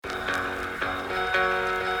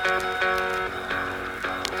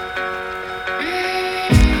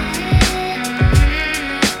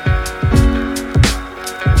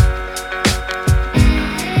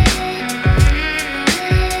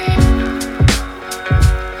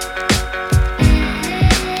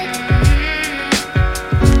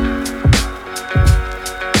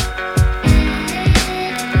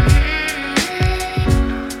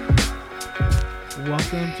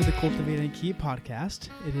Keep podcast.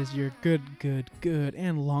 It is your good,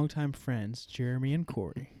 and longtime friends, Jeremy and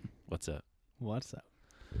Corey. What's up? What's up?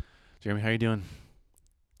 Jeremy, how you doing?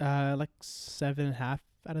 Like 7.5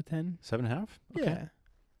 out of 10. 7.5? Okay. Yeah.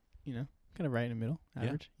 You know, kind of right in the middle, Yeah.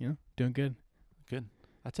 average. You know, doing good. Good.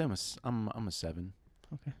 I'd say I'm a 7.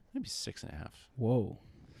 Okay. Maybe 6.5. Whoa.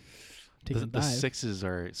 Take The a dive. 6s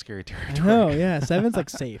are scary I territory. know, yeah. 7's like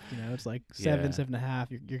safe. You know, it's like 7, Yeah.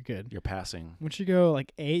 7.5. You're good. You're passing. Once you go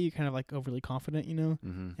like 8, you're kind of like overly confident. You know,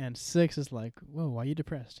 Mm-hmm. and 6 is like, whoa, why are you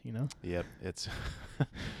depressed? You know. Yep. It's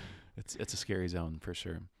it's a scary zone for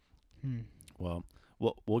sure. Well,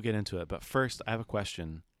 we'll get into it, but first I have a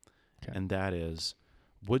question, 'Kay. and that is,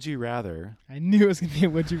 would you rather? I knew it was gonna be a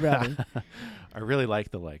would you rather. I really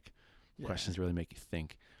like the Yeah. questions really make you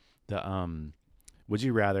think. The would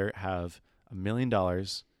you rather have $1 million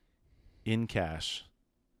in cash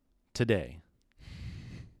today,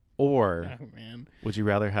 or Oh man. would you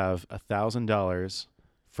rather have $1,000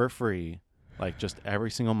 for free, like just every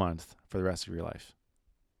single month for the rest of your life?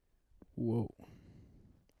 Whoa.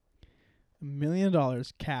 $1 million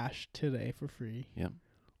cash today for free. Yep.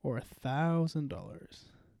 Or $1,000.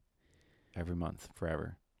 Every month,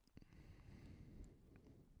 forever.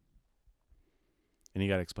 And you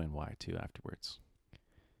got to explain why too afterwards.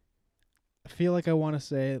 I feel like I want to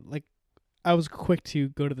say, like, I was quick to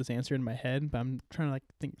go to this answer in my head, but I'm trying to like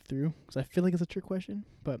think through because I feel like it's a trick question.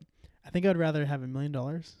 But I think I'd rather have $1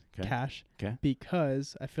 million cash,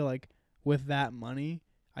 because I feel like with that money,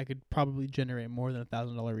 I could probably generate more than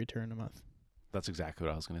 $1,000 return a month. That's exactly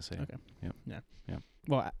what I was going to say. Okay. Yep. Yeah.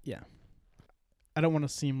 Well, yeah. I don't want to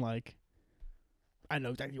seem like I know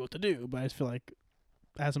exactly what to do, but I just feel like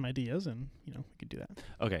I have some ideas, and we could do that.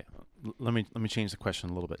 Okay, let me change the question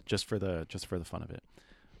a little bit, just for the fun of it.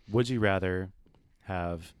 Would you rather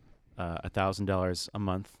have $1,000 a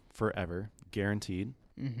month forever, guaranteed,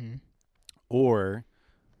 Mm-hmm. or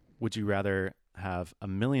would you rather have $1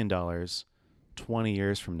 million 20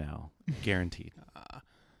 years from now, guaranteed?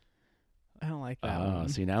 I don't like that one.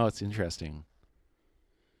 See, now it's interesting.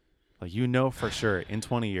 Like, for sure in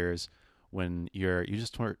 20 years, when you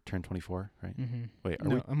just turned 24, right? Mm-hmm. Wait,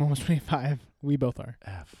 No, I'm almost 25. We both are.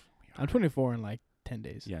 I'm 24 in like 10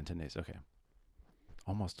 days. Yeah, in 10 days. Okay.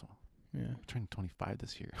 Almost. Yeah. I'm turning 25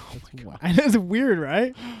 this year. Oh my God. I know, it's weird,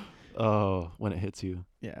 right? Oh, when it hits you.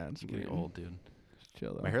 Yeah, it's I'm weird. getting old, dude.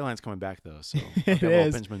 Chill though. My hairline's coming back though, so It I've got a little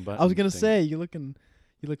is. Benjamin Button I was gonna thing. say you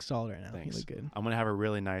look solid right now. Thanks. You look good. I'm gonna have a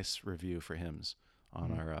really nice review for Hims on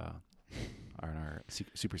Mhm. our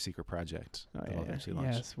super secret project Oh that I'll yeah. eventually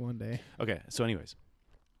launch. Yes, one day. Okay, so anyways,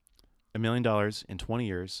 $1 million in 20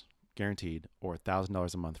 years guaranteed, or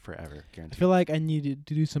 $1,000 a month forever I guaranteed. feel like I needed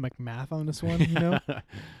to do some like math on this one. You know.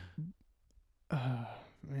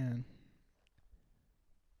 Man.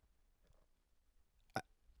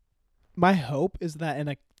 My hope is that in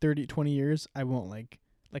like 20 years, I won't like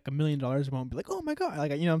 $1 million won't be like, oh my God.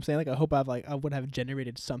 Like, you know what I'm saying? Like, I hope I would have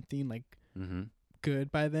generated something like Mm-hmm. good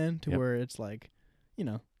by then to Yep. where it's like,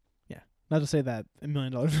 yeah. Not to say that $1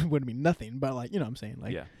 million would mean nothing, but like, you know what I'm saying?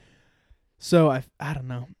 Like, Yeah. so I don't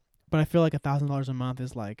know, but I feel like $1,000 a month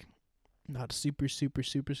is like not super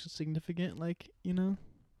significant. Like, I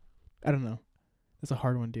don't know. It's a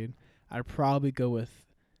hard one, dude. I'd probably go with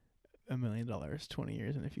 $1 million 20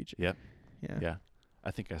 years in the future. Yep. Yeah. Yeah.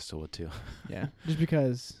 I think I still would too. Yeah. Just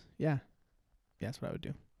because, yeah, that's what I would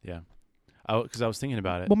do. Yeah. Because I was thinking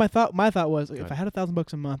about it. Well, my thought was like, Go if I ahead. had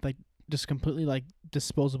 $1,000 a month, like just completely like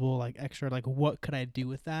disposable, like extra, like what could I do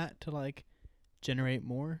with that to like generate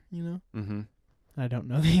more? Mm-hmm. I don't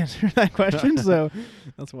know the answer to that question, so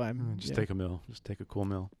that's why I'm Just take a mill. Just take a cool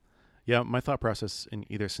mill. Yeah, my thought process in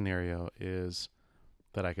either scenario is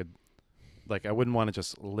that I could, like, I wouldn't want to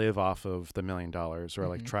just live off of the $1 million or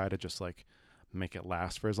like Mhm. try to just like make it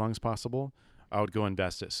last for as long as possible. I would go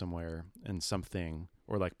invest it somewhere in something,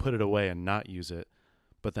 or like put it away and not use it,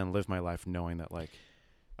 but then live my life knowing that like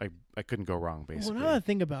I couldn't go wrong, basically. Well, now that I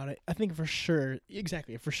think about it, I think for sure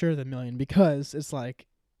the million, because it's like,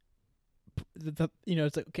 it's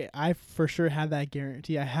like, okay, I for sure have that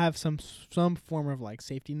guarantee. I have some form of like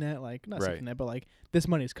safety net, like not Right. safety net, but like this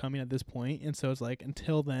money is coming at this point, and so it's like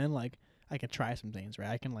until then, like I can try some things, right?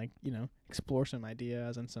 I can like explore some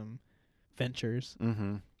ideas and some ventures,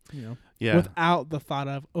 Mm-hmm. Yeah. without the thought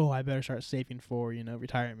of, oh, I better start saving for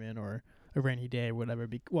retirement or a rainy day or whatever.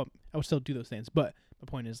 Well, I would still do those things, but the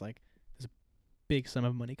point is like there's a big sum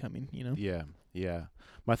of money coming. Yeah. Yeah.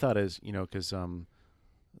 My thought is, because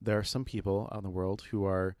there are some people out in the world who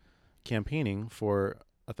are campaigning for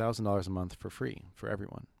 $1,000 a month for free for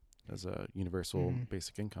everyone as a universal Mhm.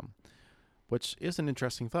 basic income, which is an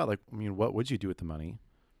interesting thought. Like, I mean, what would you do with the money,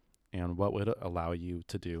 and what would it allow you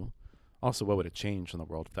to do? Also, what would it change in the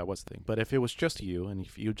world if that was the thing? But if it was just you, and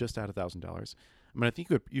if you just had $1,000, I mean, I think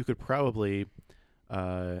you could probably,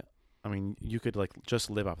 I mean, you could like just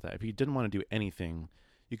live off that. If you didn't want to do anything,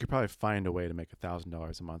 you could probably find a way to make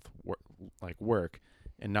 $1,000 a month work,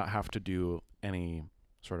 and not have to do any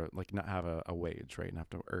sort of like not have a wage, right, and have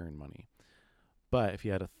to earn money. But if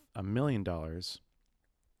you had $1 million,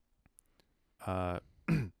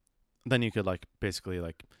 then you could like basically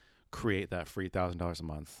like create that free $1,000 a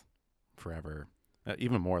month forever,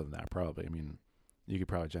 even more than that probably. I mean, you could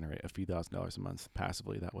probably generate a few $1,000s a month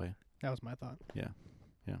passively that way. That was my thought. Yeah.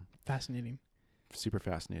 Fascinating. Super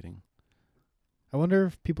fascinating. I wonder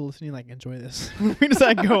if people listening like enjoy this. We just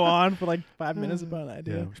like go on for like 5 minutes about an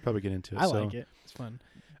idea. Yeah, we should probably get into it. I like it. It's fun.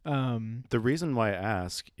 The reason why I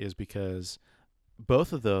ask is because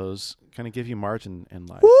both of those kind of give you margin in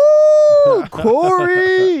life. Woo!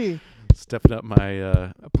 Corey! Stepping up my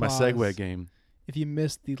my Applause. segue game. If you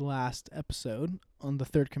missed the last episode on the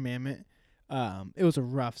third commandment, it was a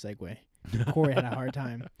rough segue. Corey had a hard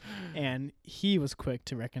time, and he was quick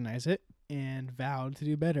to recognize it and vowed to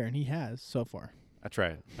do better, and he has so far. I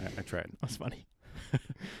tried. I tried. That's funny.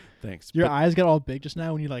 Thanks. Your But- eyes got all big just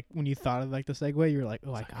now when you thought of like the segue. You were like,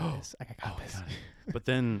 "Oh, I got oh, this. I got oh, this." got it. But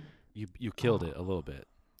then you killed it a little bit,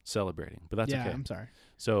 celebrating. But that's yeah, okay. I'm sorry.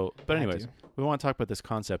 So, but I had anyways, to. we want to talk about this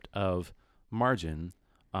concept of margin,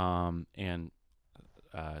 and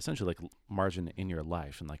essentially like margin in your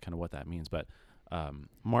life and like kind of what that means. But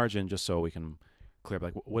margin, just so we can clear up,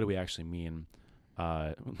 like what do we actually mean?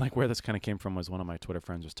 Like where this kind of came from was one of my Twitter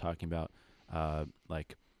friends was talking about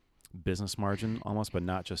like business margin almost, but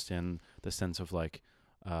not just in the sense of like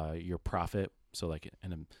your profit. So like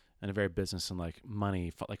in a very business and like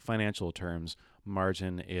money, like financial terms,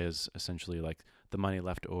 margin is essentially like the money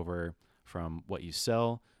left over from what you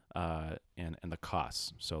sell and the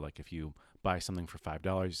costs. So like if you buy something for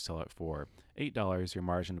 $5, you sell it for $8, your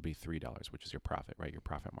margin would be $3, which is your profit, right? Your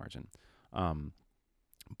profit margin.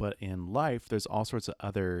 But in life, there's all sorts of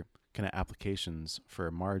other kind of applications for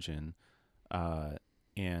margin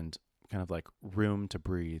and kind of like room to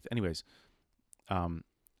breathe. Anyways,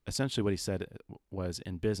 essentially what he said was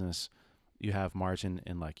in business, you have margin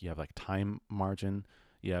in like, you have like time margin,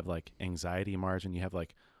 you have like anxiety margin, you have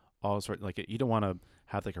like all sorts, like you don't want to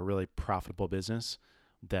have like a really profitable business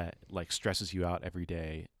that like stresses you out every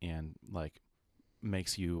day and like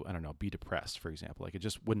makes you, I don't know, be depressed, for example. Like it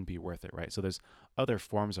just wouldn't be worth it, right? So there's other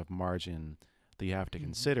forms of margin that you have to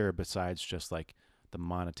consider besides just like the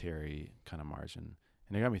monetary kind of margin.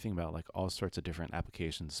 And it got me thinking about like all sorts of different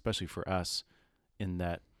applications, especially for us in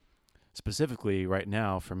that specifically right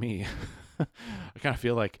now for me, I kind of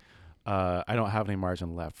feel like I don't have any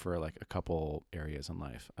margin left for like a couple areas in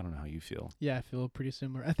life. I don't know how you feel. Yeah, I feel pretty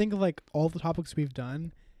similar. I think of like all the topics we've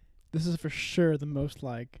done, this is for sure the most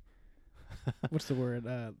like, what's the word?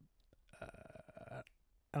 I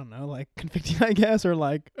don't know, like convicting, I guess, or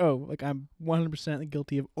like, oh, like I'm 100%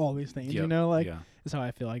 guilty of all these things, you Yep. know, like Yeah. that's how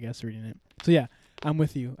I feel, I guess, reading it. So yeah, I'm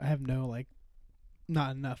with you. I have no like,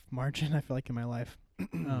 not enough margin, I feel like, in my life.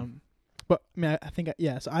 But I mean, I think,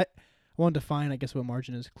 so I want to define, I guess, what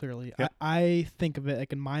margin is clearly. Yeah. I think of it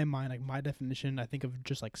like in my mind, like my definition, I think of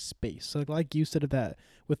just like space. So like you said of that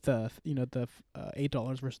with the, the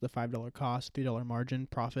 $8 versus the $5 cost, $3 margin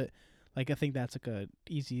profit. Like I think that's like a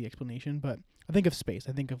easy explanation, but I think of space.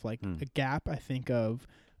 I think of like a gap. I think of,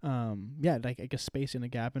 like I guess space in a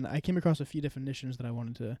gap. And I came across a few definitions that I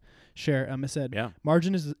wanted to share. It said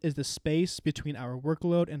margin is the space between our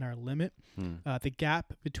workload and our limit, the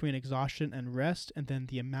gap between exhaustion and rest, and then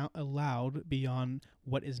the amount allowed beyond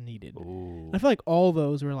what is needed. I feel like all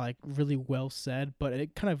those were like really well said, but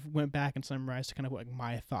it kind of went back and summarized to kind of like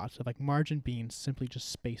my thoughts of like margin being simply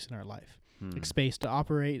just space in our life. Like space to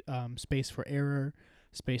operate, space for error,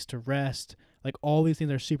 space to rest. Like all these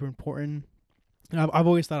things are super important. And I've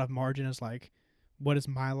always thought of margin as like, what does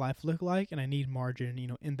my life look like? And I need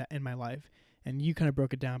margin, in my life. And you kind of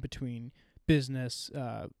broke it down between business,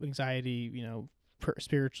 anxiety,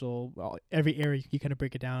 spiritual, every area you kind of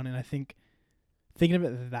break it down. And I think thinking of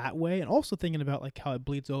it that way, and also thinking about like how it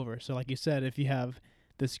bleeds over. So like you said, if you have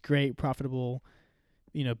this great profitable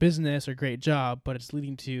business or great job, but it's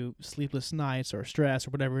leading to sleepless nights or stress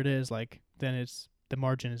or whatever it is, like then it's the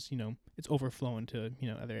margin is, it's overflowing to,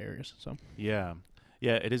 other areas. So yeah,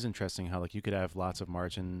 it is interesting how like you could have lots of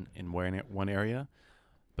margin in one area,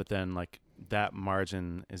 but then like that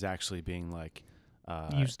margin is actually being like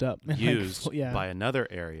used up, used by another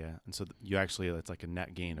area, and so you actually, it's like a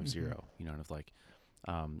net gain of zero, and if like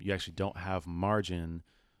you actually don't have margin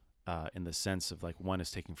in the sense of like one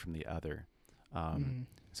is taking from the other.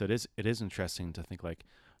 So it is interesting to think like,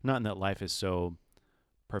 not in that life is so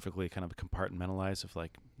perfectly kind of compartmentalized if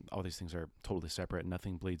like all these things are totally separate,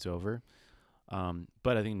 nothing bleeds over.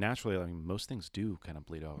 But I think naturally, I mean, most things do kind of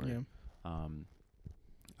bleed over. Yeah.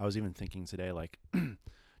 I was even thinking today, like,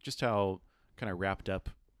 just how kind of wrapped up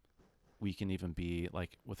we can even be,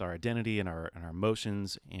 like, with our identity and our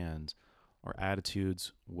emotions and our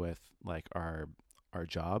attitudes with like our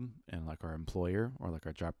job and like our employer or like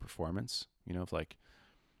our job performance. You know, if like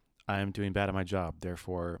I'm doing bad at my job,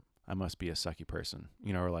 therefore I must be a sucky person.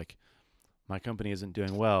 You know, or like my company isn't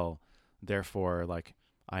doing well, therefore like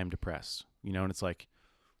I'm depressed. You know, and it's like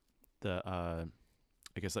the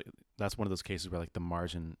I guess like that's one of those cases where like the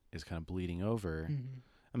margin is kind of bleeding over. Mm-hmm.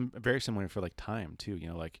 And very similar for like time too. You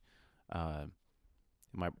know, like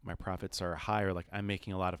my profits are higher. Like I'm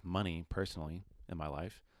making a lot of money personally in my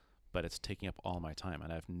life, but it's taking up all my time,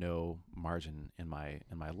 and I have no margin in my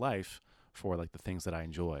life for like the things that I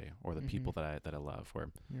enjoy or the people that I love. Or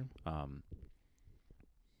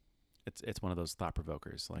it's one of those thought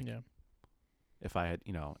provokers. Like if I had,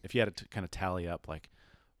 if you had to kind of tally up like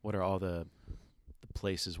what are all the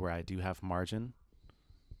places where I do have margin,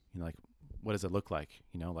 like what does it look like?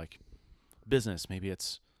 Like business, maybe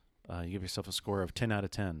it's you give yourself a score of 10 out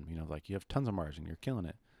of 10, like you have tons of margin, you're killing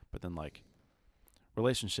it. But then like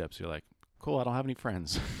relationships, you're like, cool, I don't have any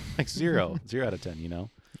friends. Like zero out of 10,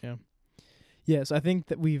 Yeah, so I think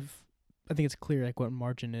that I think it's clear like what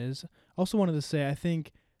margin is. I also wanted to say I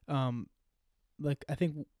think I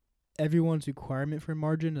think everyone's requirement for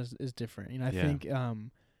margin is different. I think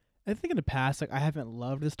in the past, like I haven't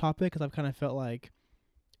loved this topic because I've kind of felt like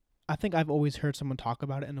I think I've always heard someone talk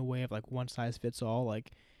about it in a way of like one size fits all.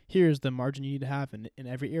 Like here's the margin you need to have in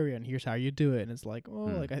every area, and here's how you do it. And it's like,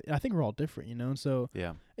 like I think we're all different, And so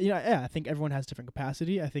I think everyone has different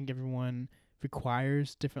capacity. I think everyone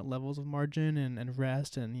requires different levels of margin and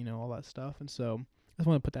rest and all that stuff. And so I just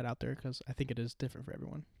want to put that out there because I think it is different for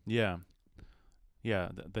everyone. Yeah,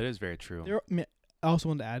 that is very true. I also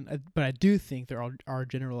want to add, but I do think there are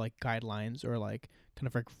general like guidelines or like kind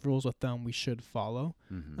of like rules of thumb we should follow.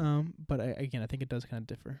 But I think it does kind of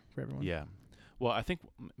differ for everyone. Yeah. Well, I think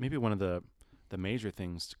maybe one of the major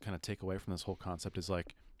things to kind of take away from this whole concept is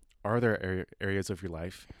like, are there areas of your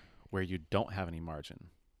life where you don't have any margin?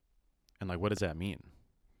 And like, what does that mean?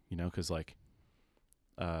 Because like,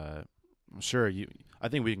 sure, I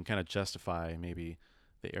think we can kind of justify maybe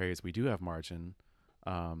the areas we do have margin.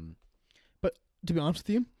 But to be honest with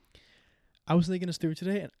you, I was thinking this through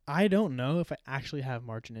today, and I don't know if I actually have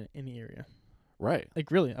margin in any area. Right. Like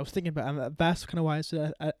really, I was thinking about that's kind of why I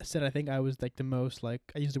said I think I was like the most like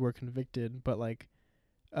I used the word convicted, but like,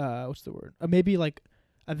 what's the word? Maybe like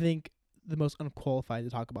I think the most unqualified to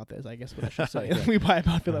talk about this. I guess what I should say. We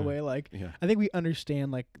probably feel that way. Like I think we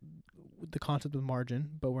understand like the concept of margin,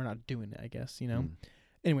 but we're not doing it. I guess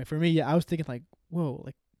Anyway, for me, I was thinking like, whoa,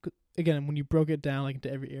 like again when you broke it down like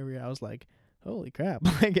into every area, I was like, holy crap!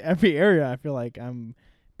 Like every area, I feel like I'm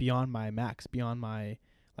beyond my max, beyond my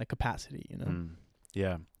like capacity,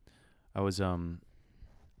 Yeah, I was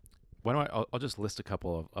why don't I'll just list a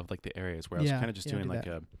couple of like the areas where I was kind of just doing like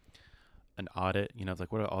an audit,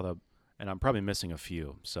 like what are all the, and I'm probably missing a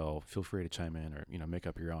few, so feel free to chime in or make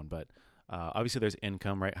up your own. But obviously there's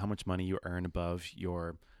income, right? How much money you earn above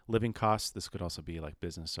your living costs. This could also be like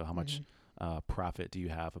business, so how much profit do you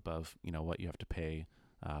have above what you have to pay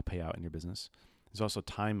out in your business. There's also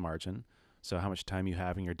time margin, so how much time you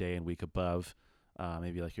have in your day and week above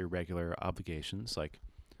maybe like your regular obligations, like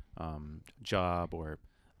job or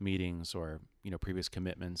meetings or previous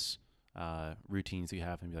commitments, routines you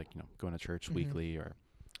have, maybe like going to church weekly or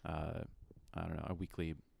I don't know, a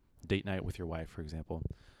weekly date night with your wife, for example.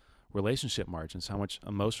 Relationship margins, how much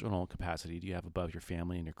emotional capacity do you have above your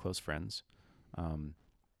family and your close friends?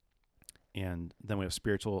 And then we have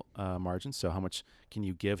spiritual margins, so how much can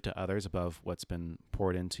you give to others above what's been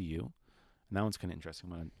poured into you? And that one's kind of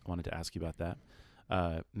interesting. I wanted to ask you about that.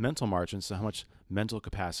 Mental margins, so how much mental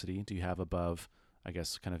capacity do you have above, I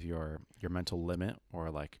guess, kind of your mental limit, or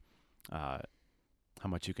like how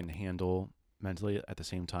much you can handle mentally at the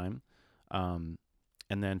same time. And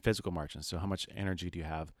then physical margins, so how much energy do you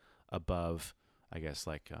have above, I guess,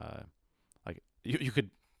 like you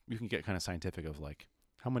can get kind of scientific of like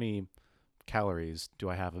how many calories do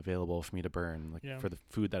I have available for me to burn, like for the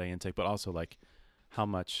food that I intake, but also like how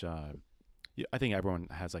much I think everyone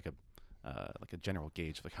has like a general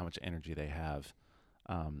gauge of like how much energy they have.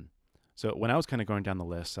 So when I was kind of going down the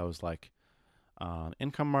list, I was like,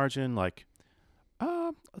 income margin, like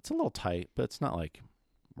it's a little tight, but it's not like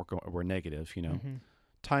we're negative,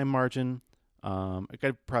 Time margin, I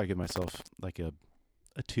could probably give myself like a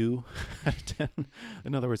 2 out of 10.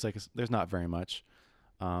 In other words, like there's not very much.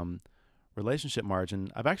 relationship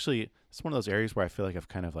margin, it's one of those areas where I feel like I've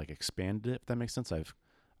kind of like expanded it, if that makes sense.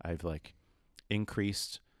 I've like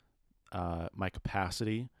increased my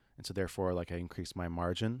capacity, and so therefore like I increased my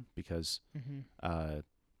margin because I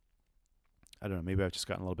don't know, maybe I've just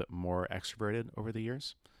gotten a little bit more extroverted over the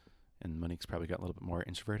years, and Monique's probably gotten a little bit more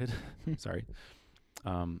introverted. Sorry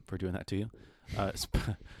for doing that to you.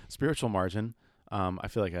 Spiritual margin, I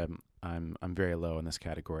feel like I'm very low in this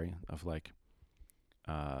category of like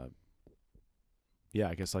I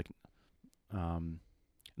guess like and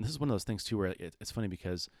this is one of those things too where it's funny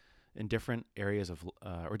because in different areas of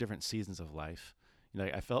or different seasons of life,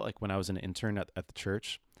 I felt like when I was an intern at the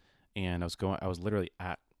church, and I was literally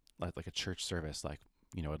at like a church service, like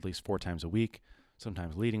at least 4 times a week,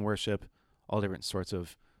 sometimes leading worship, all different sorts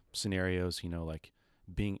of scenarios, like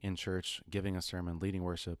being in church, giving a sermon, leading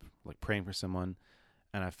worship, like praying for someone,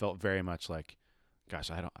 and I felt very much like,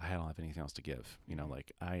 gosh, I don't have anything else to give,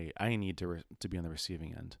 like I need to be on the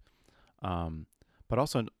receiving end. But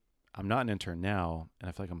also I'm not an intern now, and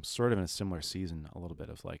I feel like I'm sort of in a similar season a little bit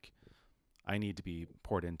of like, I need to be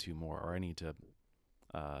poured into more, or I need to,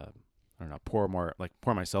 I don't know, pour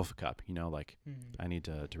myself a cup, like I need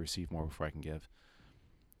to receive more before I can give.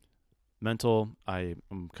 Mental,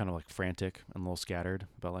 I'm kind of like frantic and a little scattered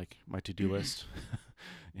about like my to-do list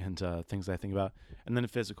and things I think about. And then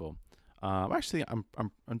physical, actually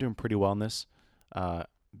I'm doing pretty well in this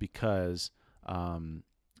because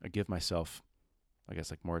I give myself, I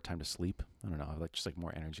guess, like more time to sleep. I don't know, I like just like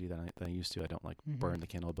more energy than I used to. I don't like burn the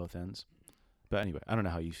candle at both ends. But anyway, I don't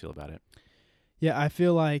know how you feel about it. Yeah, I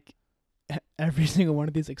feel like every single one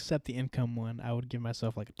of these except the income one, I would give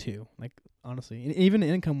myself like a 2. Like honestly, and even the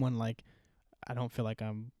income one, like I don't feel like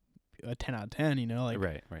I'm a 10 out of 10. Like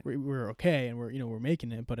Right. we're okay and we're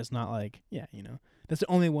making it, but it's not like that's the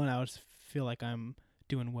only one I would feel like I'm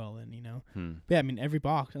doing well in. But yeah, I mean every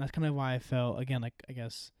box, and that's kind of why I felt again like I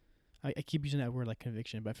guess I keep using that word like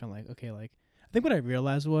conviction, but I felt like okay, like I think what I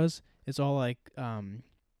realized was it's all like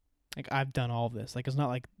I've done all of this. Like it's not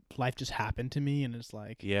like life just happened to me and it's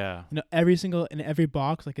like every single in every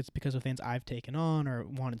box, like it's because of things I've taken on or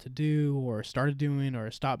wanted to do or started doing or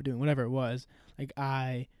stopped doing, whatever it was. Like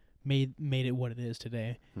I made it what it is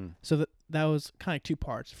today. So that was kind of like 2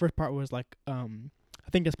 parts. The first part was like I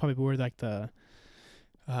think that's probably where like the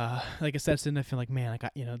like it sets in. I feel like, man, like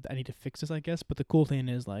I need to fix this, I guess. But the cool thing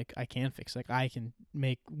is like I can fix it.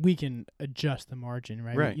 Like we can adjust the margin,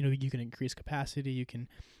 right? You can increase capacity, you can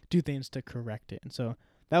do things to correct it. And so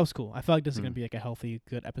that was cool. I feel like this is going to be like a healthy,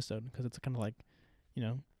 good episode because it's kind of like,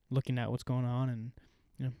 looking at what's going on and,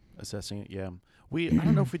 assessing it. Yeah. I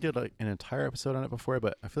don't know if we did like an entire episode on it before,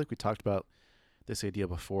 but I feel like we talked about this idea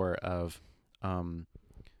before of kind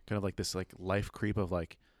of like this like life creep of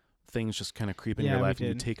like things just kind of creep in your life and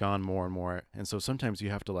you take on more and more. And so sometimes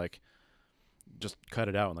you have to like just cut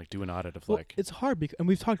it out and like do an audit of like. It's hard because, and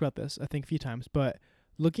we've talked about this, I think, a few times, but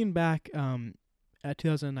looking back, at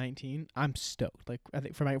 2019, I'm stoked. Like I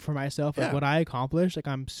think for myself, like what I accomplished, like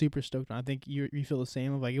I'm super stoked on. I think you feel the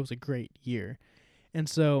same. Of like it was a great year, and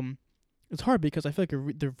so it's hard because I feel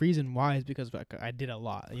like the reason why is because like I did a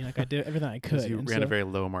lot. Like I did everything I could. Because you ran a very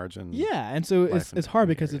low margin. Yeah, and so it's hard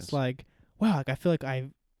because it's like wow, like I feel like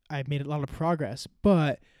I made a lot of progress,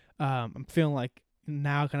 but I'm feeling like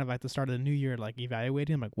now kind of like the start of the new year, like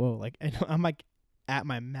evaluating. I'm like whoa, like I'm like at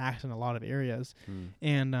my max in a lot of areas.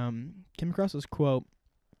 And came across this quote,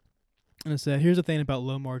 and it said, here's the thing about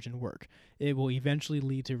low margin work. It will eventually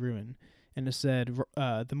lead to ruin. And it said,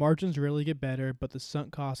 the margins rarely get better, but the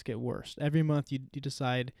sunk costs get worse. Every month you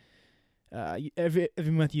decide, every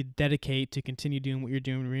month you dedicate to continue doing what you're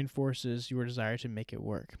doing reinforces your desire to make it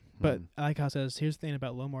work. But I like how it says, here's the thing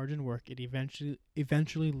about low margin work. It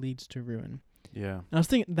eventually leads to ruin. Yeah. And I was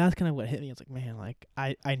thinking that's kind of what hit me. It's like, man, like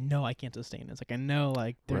I know I can't sustain this. Like I know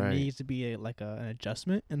like there needs to be an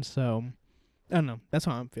adjustment. And so I don't know. That's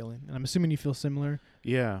how I'm feeling. And I'm assuming you feel similar.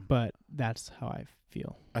 Yeah. But that's how I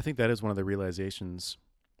feel. I think that is one of the realizations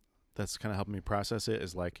that's kind of helping me process it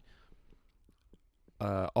is like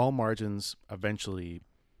all margins eventually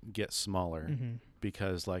get smaller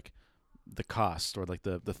because like the cost or like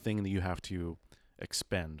the thing that you have to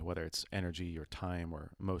expend, whether it's energy or time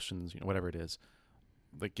or emotions, whatever it is,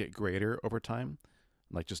 like get greater over time.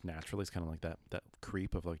 Like just naturally, it's kind of like that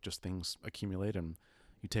creep of like just things accumulate and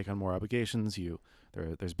you take on more obligations.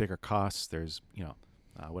 There's bigger costs. There's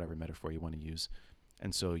whatever metaphor you want to use,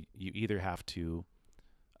 and so you either have to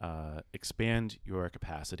expand your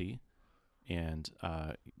capacity and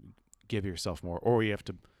give yourself more, or you have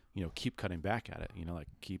to keep cutting back at it. Like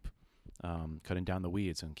keep cutting down the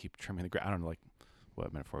weeds and keep trimming the grass. I don't know like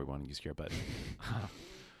what metaphor we want to use here,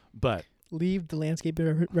 but leave the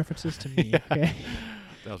landscaping references to me. Okay.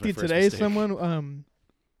 That was my Dude, first today mistake. someone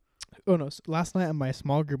last night in my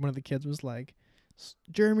small group, one of the kids was like,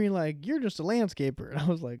 Jeremy, like, you're just a landscaper. And I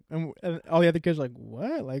was like, and all the other kids were like,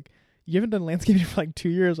 what? Like, you haven't done landscaping for like 2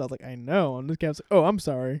 years. I was like, I know. And this guy was like, oh, I'm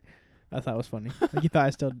sorry. I thought it was funny. Like, he thought I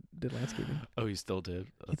still did landscaping. Oh, you still did?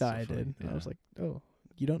 He thought I did. And I was like, oh,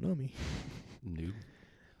 you don't know me. noob.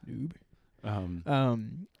 Noob.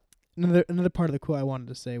 Another part of the quote I wanted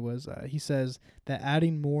to say was he says that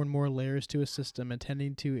adding more and more layers to a system and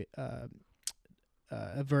tending to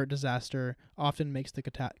avert disaster often makes the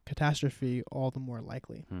catastrophe all the more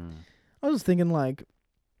likely. I was thinking, like,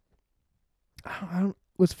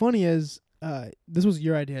 what's funny is this was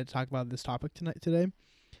your idea to talk about this topic today,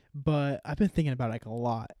 but I've been thinking about it like a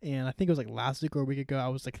lot, and I think it was like last week or a week ago. I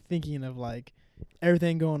was like thinking of like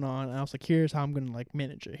everything going on, and I was like, here's how I'm gonna like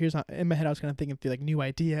manage it. Here's how in my head I was kind of thinking through like new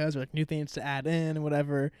ideas or like new things to add in and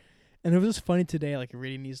whatever. And it was just funny today, like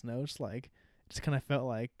reading these notes, like just kind of felt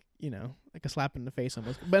like, you know, like a slap in the face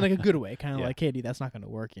almost, but in like a good way, kind of Yeah. like, hey, dude, that's not gonna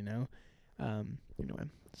work, you know. Anyway,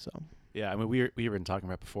 so Yeah, I mean, we were talking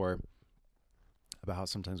about before about how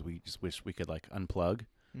sometimes we just wish we could like unplug.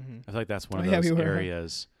 I feel like that's one of those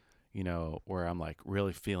areas, you know, where I'm like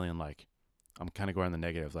really feeling like I'm kind of going on the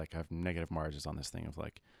negative. Like I have negative margins on this thing of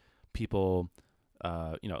like people,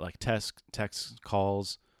 you know, like text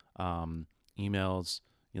calls, emails,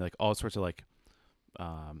 you know, like all sorts of like,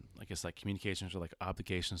 I guess like communications or like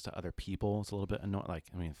obligations to other people. It's a little bit annoying. Like,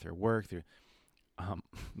 I mean, through work,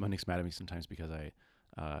 Monique's mad at me sometimes because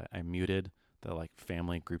I muted the like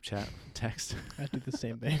family group chat text. I do the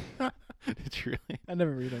same thing. It's really. I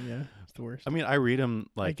never read them. Yeah, it's the worst. I mean, I read them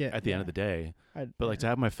like at the end of the day, but like to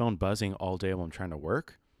have my phone buzzing all day while I'm trying to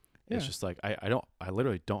work, it's just like I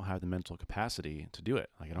literally don't have the mental capacity to do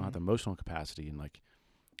it. Like I don't have the emotional capacity, and like,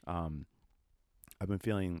 I've been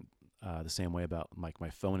feeling the same way about like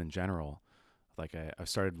my phone in general. Like I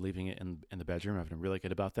started leaving it in the bedroom. I've been really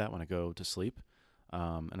good about that when I go to sleep,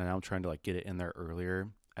 and now I'm trying to like get it in there earlier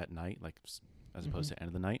at night, like as opposed to end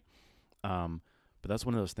of the night. But that's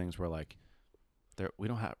one of those things where like we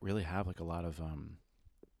don't really have like a lot of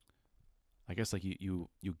I guess like you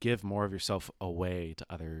give more of yourself away to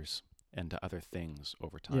others and to other things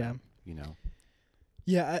over time. Yeah. You know.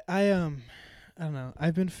 Yeah, I don't know.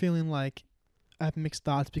 I've been feeling like I have mixed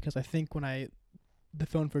thoughts because I think the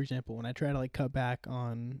phone, for example, when I try to like cut back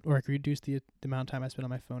on or like reduce the amount of time I spend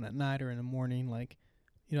on my phone at night or in the morning, like,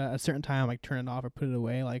 you know, at a certain time, like turn it off or put it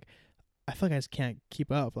away, like I feel like I just can't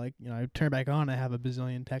keep up. Like, you know, I turn it back on, I have a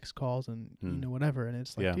bazillion text calls and you know, whatever, and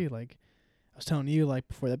it's like, dude, like I was telling you like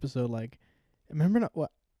before the episode, like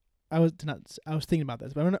I was thinking about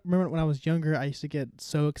this, but I remember when I was younger, I used to get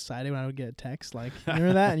so excited when I would get a text. Like,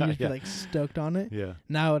 remember that? And you just be like stoked on it. Yeah.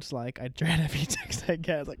 Now it's like I dread every text I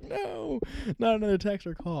get. It's like, no, not another text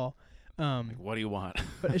or call. Like, what do you want?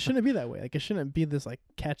 But it shouldn't be that way. Like, it shouldn't be this like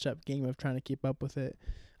catch up game of trying to keep up with it.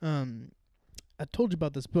 I told you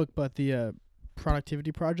about this book, but the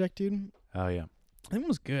Productivity Project, dude. Oh yeah. I think it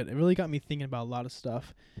was good. It really got me thinking about a lot of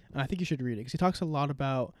stuff. And I think you should read it because he talks a lot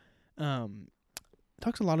about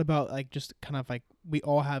like just kind of like we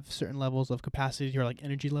all have certain levels of capacity or like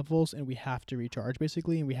energy levels, and we have to recharge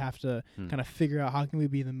basically, and we have to kind of figure out how can we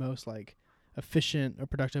be the most like efficient or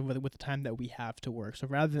productive with the time that we have to work. So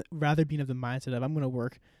rather being of the mindset of I'm going to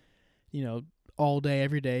work, you know, all day,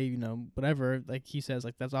 every day, you know, whatever, like he says,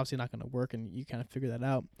 like that's obviously not going to work, and you kind of figure that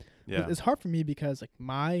out. Yeah. It's hard for me because like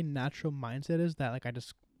my natural mindset is that like I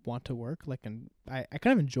just want to work, like, and I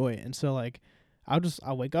kind of enjoy it. And so like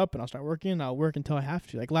I'll wake up and I'll start working, and I'll work until I have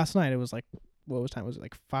to. Like last night it was like, what was time? It was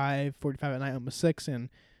like 5:45 at night, almost 6, and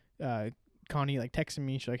Connie like texted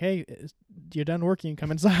me. She's like, "Hey, you're done working,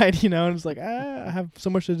 come inside," you know. And it's like, I have so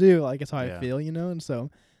much to do. Like that's how I feel, you know. And so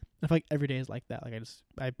I feel like every day is like that. Like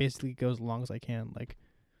I basically go as long as I can. Like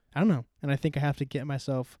I don't know, and I think I have to get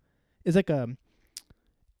myself. It's like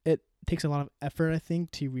it takes a lot of effort, I think,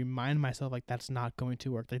 to remind myself like that's not going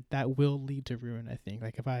to work. Like that will lead to ruin, I think.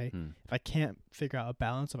 Like if I can't figure out a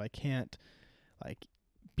balance, if I can't like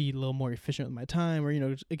be a little more efficient with my time, or you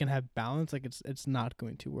know, it can have balance, like it's not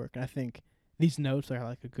going to work. And I think these notes are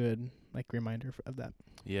like a good like reminder of that.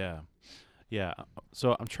 Yeah.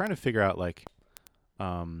 So I'm trying to figure out like,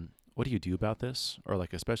 what do you do about this? Or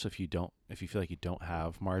like, especially if you feel like you don't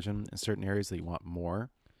have margin in certain areas that you want more,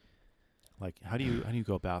 like how do you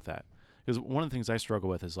go about that? Because one of the things I struggle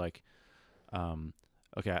with is like,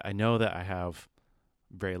 okay, I know that I have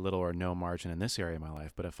very little or no margin in this area of my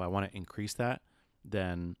life, but if I want to increase that,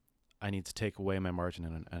 then I need to take away my margin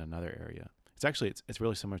in another area. It's actually, it's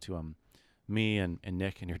really similar to, me and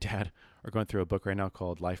Nick and your dad are going through a book right now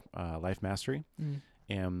called Life Mastery.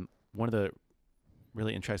 And one of the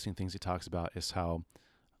really interesting things he talks about is how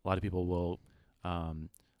a lot of people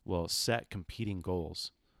will set competing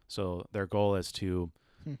goals. So their goal is to,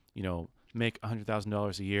 you know, make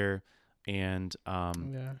 $100,000 a year and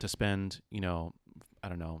to spend, you know, I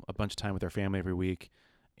don't know, a bunch of time with their family every week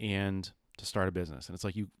and to start a business. And it's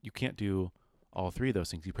like you can't do all three of those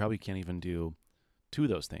things. You probably can't even do two of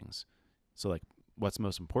those things. So like, what's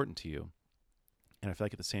most important to you? And I feel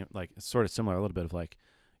like it's sort of similar a little bit of like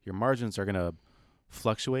your margins are going to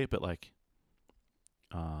fluctuate, but like,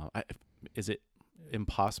 is it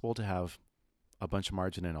impossible to have a bunch of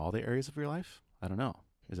margin in all the areas of your life? I don't know.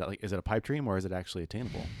 Is it a pipe dream or is it actually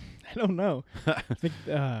attainable? I don't know. I think,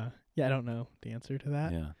 I don't know the answer to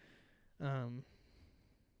that. Yeah.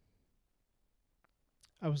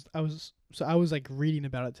 I was like reading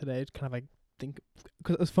about it today to kind of like think,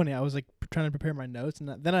 because it was funny. I was like trying to prepare my notes, and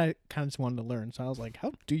then I kind of just wanted to learn. So I was like,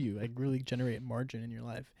 how do you like really generate margin in your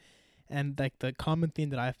life? And like the common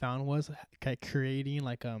theme that I found was like creating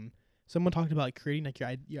like someone talked about like creating like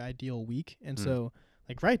your ideal week, and so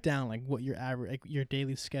like write down like what your average like your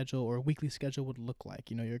daily schedule or weekly schedule would look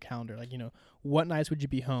like. You know, your calendar, like, you know, what nights would you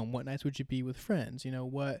be home? What nights would you be with friends? You know,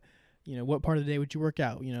 what part of the day would you work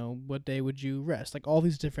out? You know, what day would you rest? Like all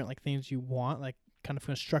these different like things you want, like kind of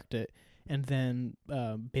construct it, and then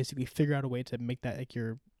basically figure out a way to make that like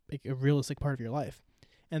your like a realistic part of your life.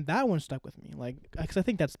 And that one stuck with me, like, because I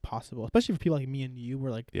think that's possible, especially for people like me and you,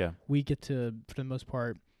 where like we get to, for the most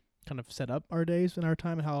part, kind of set up our days and our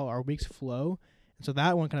time and how our weeks flow. And so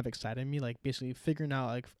that one kind of excited me, like basically figuring out,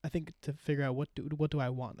 like, I think to figure out what do I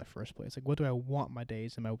want in the first place, like what do I want my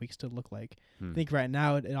days and my weeks to look like. I think right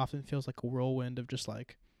now it often feels like a whirlwind of just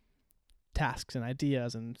like tasks and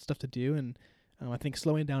ideas and stuff to do, and I think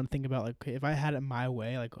slowing down and thinking about like, okay, if I had it my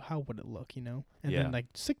way, like how would it look, you know, and then like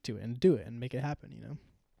stick to it and do it and make it happen, you know.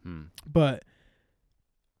 But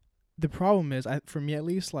the problem is, for me at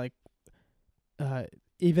least, like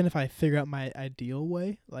even if I figure out my ideal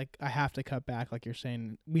way, like I have to cut back, like you're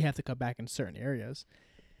saying, we have to cut back in certain areas.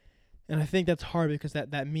 And I think that's hard because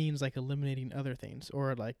that means like eliminating other things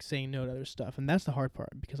or like saying no to other stuff. And that's the hard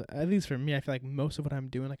part, because at least for me, I feel like most of what I'm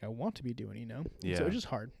doing, like I want to be doing, you know? Yeah. So it's just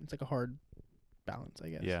hard. It's like a hard balance, I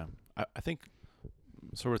guess. Yeah. I think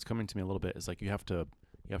sort of what's coming to me a little bit is like you have to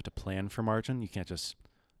plan for margin. You can't just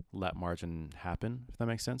let margin happen, if that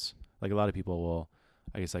makes sense. Like a lot of people will,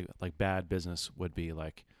 I guess like bad business would be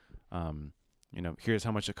like, you know, here's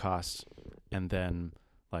how much it costs, and then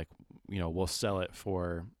like, you know, we'll sell it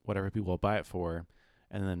for whatever people will buy it for,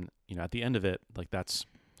 and then, you know, at the end of it, like that's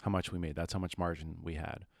how much we made, that's how much margin we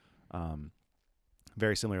had.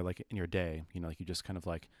 Very similar, like in your day, you know, like you just kind of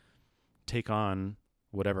like take on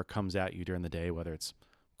whatever comes at you during the day, whether it's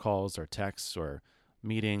calls or texts or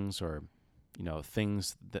meetings or, you know,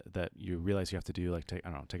 things that you realize you have to do, like take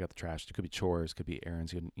out the trash. It could be chores, could be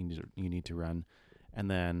errands you need to run.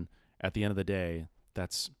 And then at the end of the day,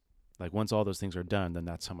 that's like, once all those things are done, then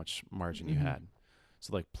that's how much margin you had.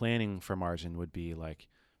 So like planning for margin would be like,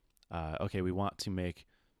 okay, we want to make,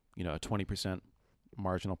 you know, a 20%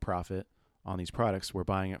 marginal profit on these products. We're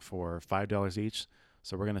buying it for $5 each.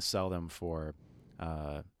 So we're going to sell them for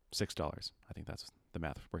 $6. I think that's the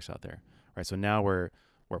math works out there. Right. So now we're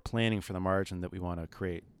planning for the margin that we want to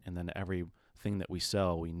create, and then everything that we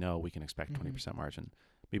sell, we know we can expect 20% margin.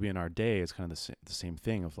 Maybe in our day, it's kind of the same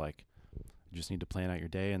thing of like, you just need to plan out your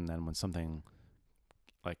day, and then when something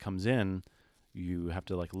like comes in, you have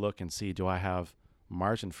to like look and see, do I have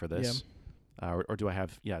margin for this? Or do I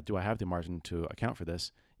have the margin to account for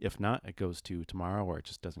this? If not, it goes to tomorrow, or it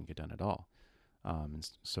just doesn't get done at all. And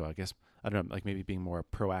so I guess, I don't know, like maybe being more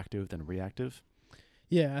proactive than reactive.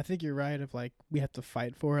 Yeah, I think you're right. Of like, we have to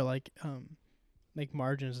fight for it. Like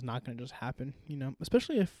margin is not going to just happen, you know.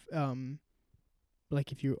 Especially if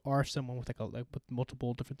like if you are someone with with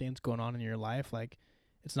multiple different things going on in your life, like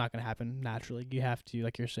it's not going to happen naturally. You have to,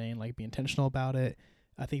 like you're saying, like be intentional about it.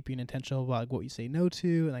 I think being intentional about like what you say no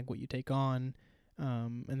to and like what you take on,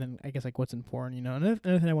 and then I guess like what's important, you know. Another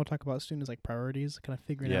thing I want to talk about soon is like priorities, kind of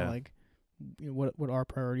figuring out like, you know, what are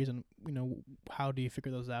priorities, and, you know, how do you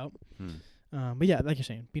figure those out. But yeah, like you're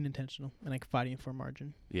saying, being intentional and like fighting for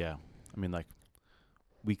margin. Yeah. I mean, like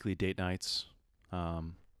weekly date nights.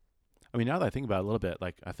 I mean, now that I think about it a little bit,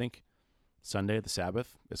 like I think Sunday, the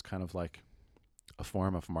Sabbath, is kind of like a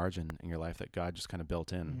form of margin in your life that God just kind of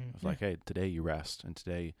built in. Of like, hey, today you rest, and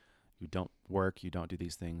today you don't work, you don't do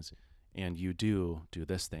these things, and you do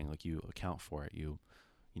this thing. Like you account for it. You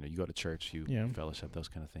know, you go to church, you fellowship, those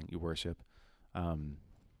kind of things. You worship.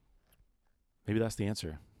 Maybe that's the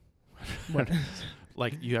answer. What?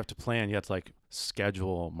 Like you have to plan. You have to like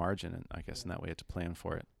schedule margin, and I guess in that way you have to plan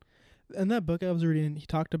for it. in that book I was reading, he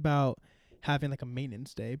talked about having like a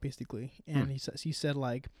maintenance day basically, and he said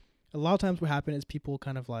like a lot of times what happens is people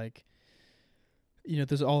kind of like, you know,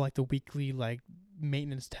 there's all like the weekly like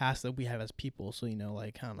maintenance tasks that we have as people. So, you know,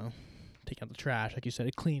 like, I don't know, taking out the trash, like you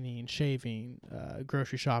said, cleaning, shaving,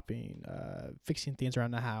 grocery shopping, fixing things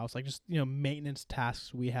around the house, like just, you know, maintenance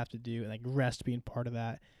tasks we have to do, and like rest being part of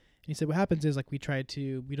that. And he said what happens is like we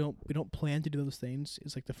don't plan to do those things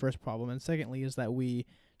is like the first problem. And secondly is that we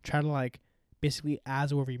try to like basically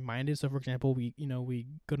as we're reminded. So for example, we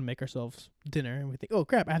go to make ourselves dinner and we think, oh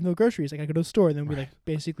crap, I have no groceries, like I go to the store, and then we like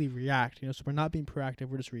basically react, you know, so we're not being proactive,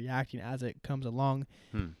 we're just reacting as it comes along.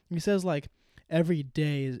 He says like every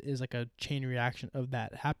day is like a chain reaction of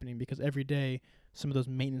that happening, because every day some of those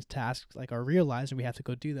maintenance tasks like are realized and we have to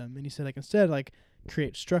go do them. And he said like instead like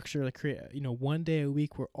create structure, like create, you know, one day a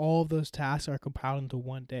week where all of those tasks are compiled into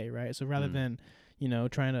one day, right? So rather than, you know,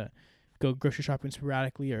 trying to go grocery shopping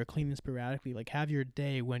sporadically or cleaning sporadically, like have your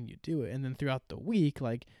day when you do it, and then throughout the week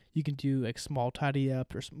like you can do like small tidy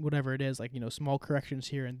up or whatever it is, like, you know, small corrections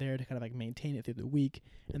here and there to kind of like maintain it through the week.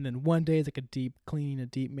 And then one day is like a deep cleaning, a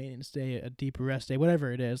deep maintenance day, a deep rest day,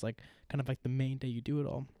 whatever it is, like kind of like the main day you do it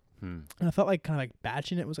all. And I felt like kind of like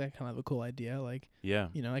batching it was like kind of a cool idea, like, Yeah,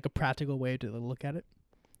 you know, like a practical way to look at it.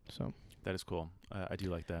 So that is cool. I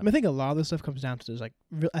do like that. I mean, I think a lot of this stuff comes down to just like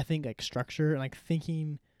I think like structure and like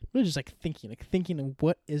thinking, really just like thinking of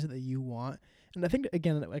what is it that you want. And I think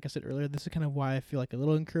again, like I said earlier, this is kind of why I feel like a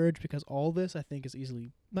little encouraged, because all this I think is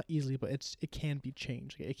not easily, but it can be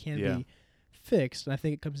changed. Like, it can be fixed. And I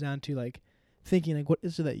think it comes down to like thinking like what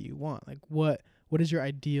is it that you want? Like what does your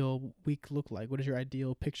ideal week look like? What is your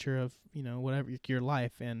ideal picture of, you know, whatever your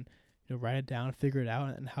life, and, you know, write it down, figure it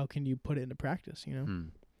out, and how can you put it into practice, you know?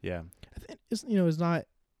 Yeah. I think it's, you know, it's not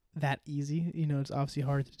that easy, you know, it's obviously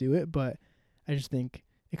hard to do it, but I just think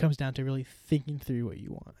it comes down to really thinking through what you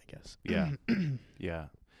want, I guess. Yeah. Yeah.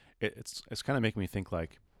 It's kind of making me think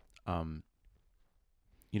like, you know,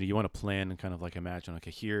 you want to plan and kind of like imagine,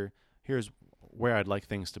 okay, here's where I'd like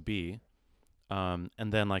things to be. And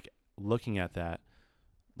then like looking at that,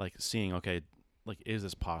 like seeing, okay, like, is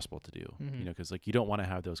this possible to do? You know, cause like you don't want to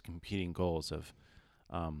have those competing goals of,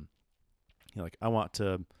 you know, like I want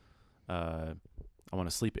to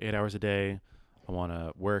sleep 8 hours a day. I want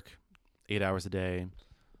to work 8 hours a day.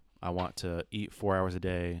 I want to eat 4 hours a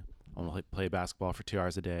day. I want to play basketball for 2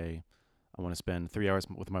 hours a day. I want to spend 3 hours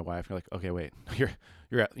with my wife. You're like, okay, wait,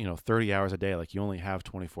 you're at, you know, 30 hours a day. Like, you only have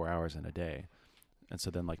 24 hours in a day. And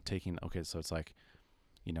so then like so it's like,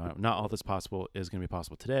 you know, not all that's possible is going to be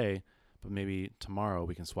possible today, but maybe tomorrow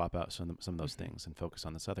we can swap out some of those things and focus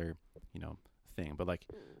on this other, you know, thing. But like,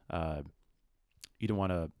 you don't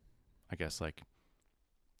want to, I guess, like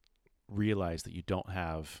realize that you don't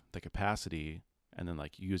have the capacity and then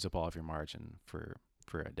like use up all of your margin for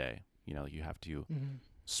a day. You know, you have to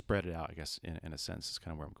spread it out, I guess, in a sense is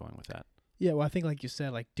kind of where I'm going with that. Yeah, well, I think like you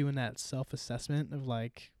said, like doing that self-assessment of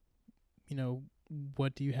like, you know,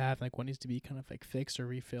 what do you have, like what needs to be kind of like fixed or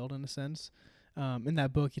refilled in a sense. In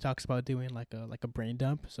that book he talks about doing like a brain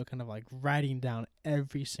dump, so kind of like writing down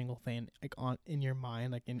every single thing like in your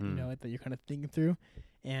mind, like in you know, that you're kind of thinking through.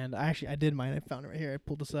 And I did mine. I found it right here. I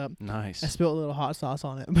pulled this up. Nice. I spilled a little hot sauce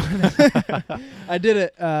on it. I did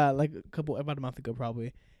it like about a month ago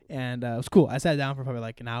probably. And it was cool. I sat down for probably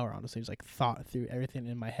like an hour, honestly, just like thought through everything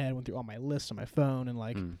in my head, went through all my lists on my phone, and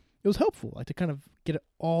like it was helpful, like to kind of get it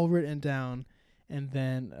all written down. And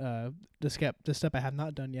then the step I have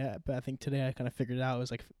not done yet, but I think today I kind of figured it out,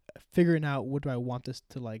 was like figuring out what do I want this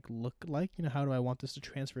to like look like, you know, how do I want this to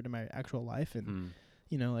transfer to my actual life, and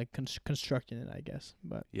you know, like constructing it, I guess.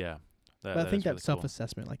 But yeah, but I think that really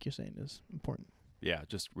self-assessment, like you're saying, is important. Yeah,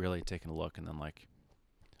 just really taking a look, and then like,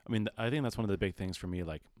 I mean, I think that's one of the big things for me,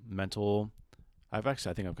 like mental. I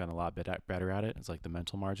think I've gotten a lot better at it. It's like the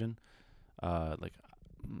mental margin. Like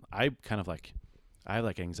I kind of like, I have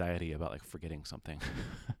like anxiety about like forgetting something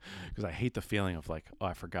because I hate the feeling of like, oh,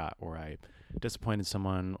 I forgot, or I disappointed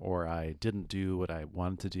someone, or I didn't do what I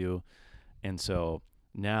wanted to do. And so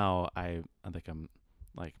now I think I'm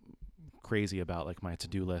like crazy about like my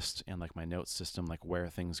to-do list and like my notes system, like where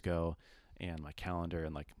things go, and my calendar,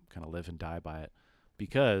 and like kind of live and die by it,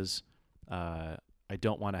 because I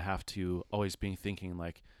don't want to have to always be thinking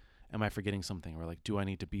like, am I forgetting something, or like, do I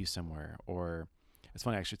need to be somewhere? Or it's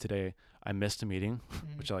funny, actually today I missed a meeting,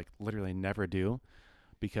 which I like literally never do,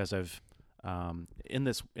 because I've in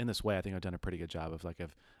this way I think I've done a pretty good job of like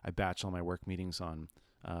I batch all my work meetings on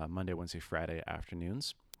Monday, Wednesday, Friday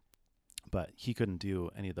afternoons, but he couldn't do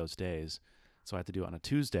any of those days, so I had to do it on a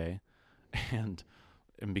Tuesday, and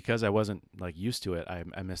because I wasn't like used to it,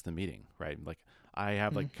 I missed the meeting, right? Like I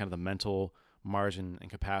have like kind of the mental margin and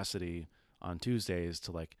capacity on Tuesdays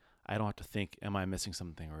to like, I don't have to think, am I missing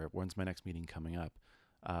something, or when's my next meeting coming up?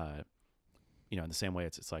 In the same way,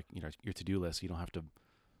 it's like, your to-do list, you don't have to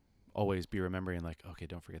always be remembering like, okay,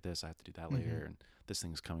 don't forget this, I have to do that later, and this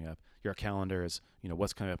thing's coming up. Your calendar is,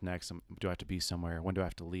 what's coming up next? Do I have to be somewhere? When do I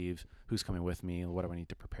have to leave? Who's coming with me? What do I need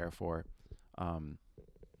to prepare for? And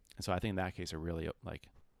so I think in that case, it really like,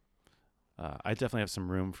 I definitely have some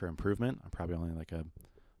room for improvement. I'm probably only like a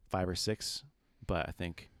 5 or 6, but I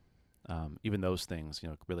think even those things,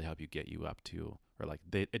 really help you get you up to, or like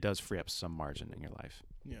it does free up some margin in your life.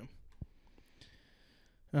 Yeah.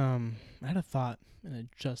 I had a thought and it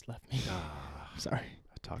just left me. Sorry.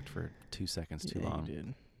 I talked for 2 seconds too Yeah, long. you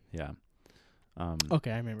did. Yeah.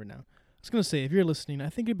 Okay, I remember now. I was gonna say, if you're listening, I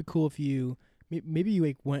think it'd be cool if you maybe you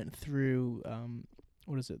like went through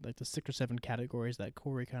what is it, like the 6 or 7 categories that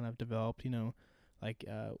Corey kind of developed. Like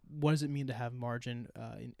what does it mean to have margin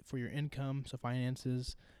for your income, so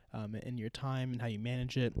finances, and your time and how you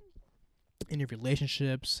manage it, in your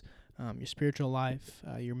relationships, your spiritual life,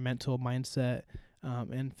 your mental mindset.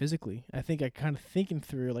 And physically, I think I kind of thinking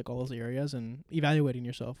through like all those areas and evaluating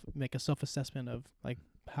yourself, make a self-assessment of like,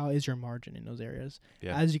 how is your margin in those areas?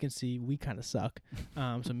 Yeah. As you can see, we kind of suck.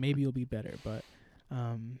 So maybe you'll be better, but I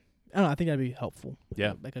don't know. I think that'd be helpful.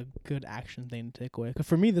 Yeah. Like a good action thing to take away. 'Cause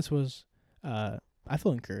for me, this was, I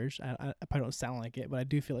feel encouraged. I probably don't sound like it, but I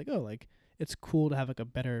do feel like, it's cool to have like a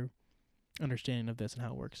better understanding of this and how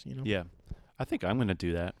it works, Yeah. I think I'm going to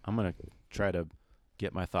do that. I'm going to try to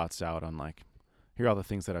get my thoughts out on like, here are all the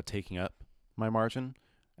things that are taking up my margin,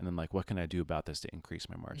 and then like, what can I do about this to increase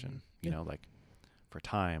my margin? Yeah. Like for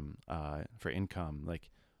time, for income, like,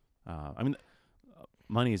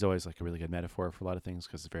 money is always like a really good metaphor for a lot of things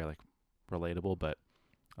because it's very like relatable, but,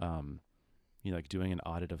 like doing an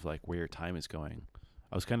audit of like where your time is going.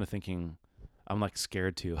 I was kind of thinking, I'm like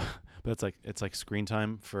scared to, but it's like screen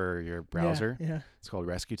time for your browser. Yeah. It's called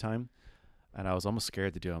rescue time. And I was almost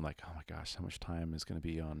scared to do it. I'm like, oh my gosh, how much time is going to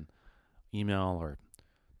be on email or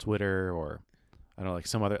Twitter, or I don't know, like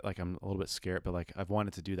some other, like I'm a little bit scared, but like I've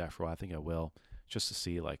wanted to do that for a while. I think I will, just to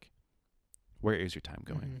see like, where is your time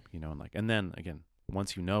going, and then again,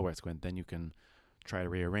 once you know where it's going, then you can try to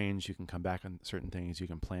rearrange, you can come back on certain things, you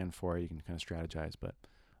can plan for it, you can kind of strategize. But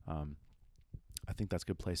I think that's a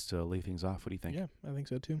good place to leave things off. What do you think? Yeah, I think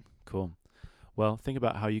so too. Cool. Well, think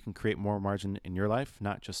about how you can create more margin in your life,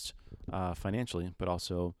 not just financially, but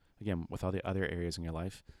also, again, with all the other areas in your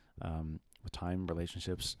life, with time,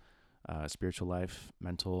 relationships, spiritual life,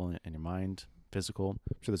 mental, and your mind, physical.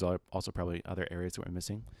 I'm sure there's also probably other areas that we're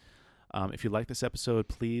missing. If you like this episode,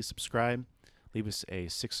 please subscribe. Leave us a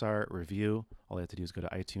 6-star review. All you have to do is go to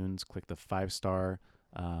iTunes, click the 5-star,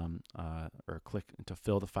 or click to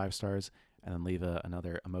fill the 5 stars, and then leave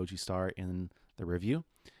another emoji star in the review.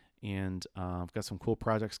 And I've got some cool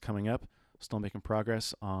projects coming up. Still making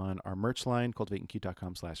progress on our merch line,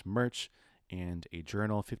 cultivateandkeep.com/merch, and a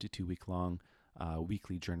journal, 52-week long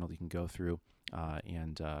weekly journal you can go through,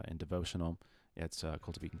 and devotional. It's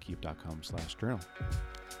cultivateandkeep.com/journal.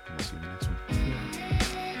 And we'll see you in the next one.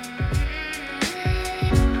 Yeah.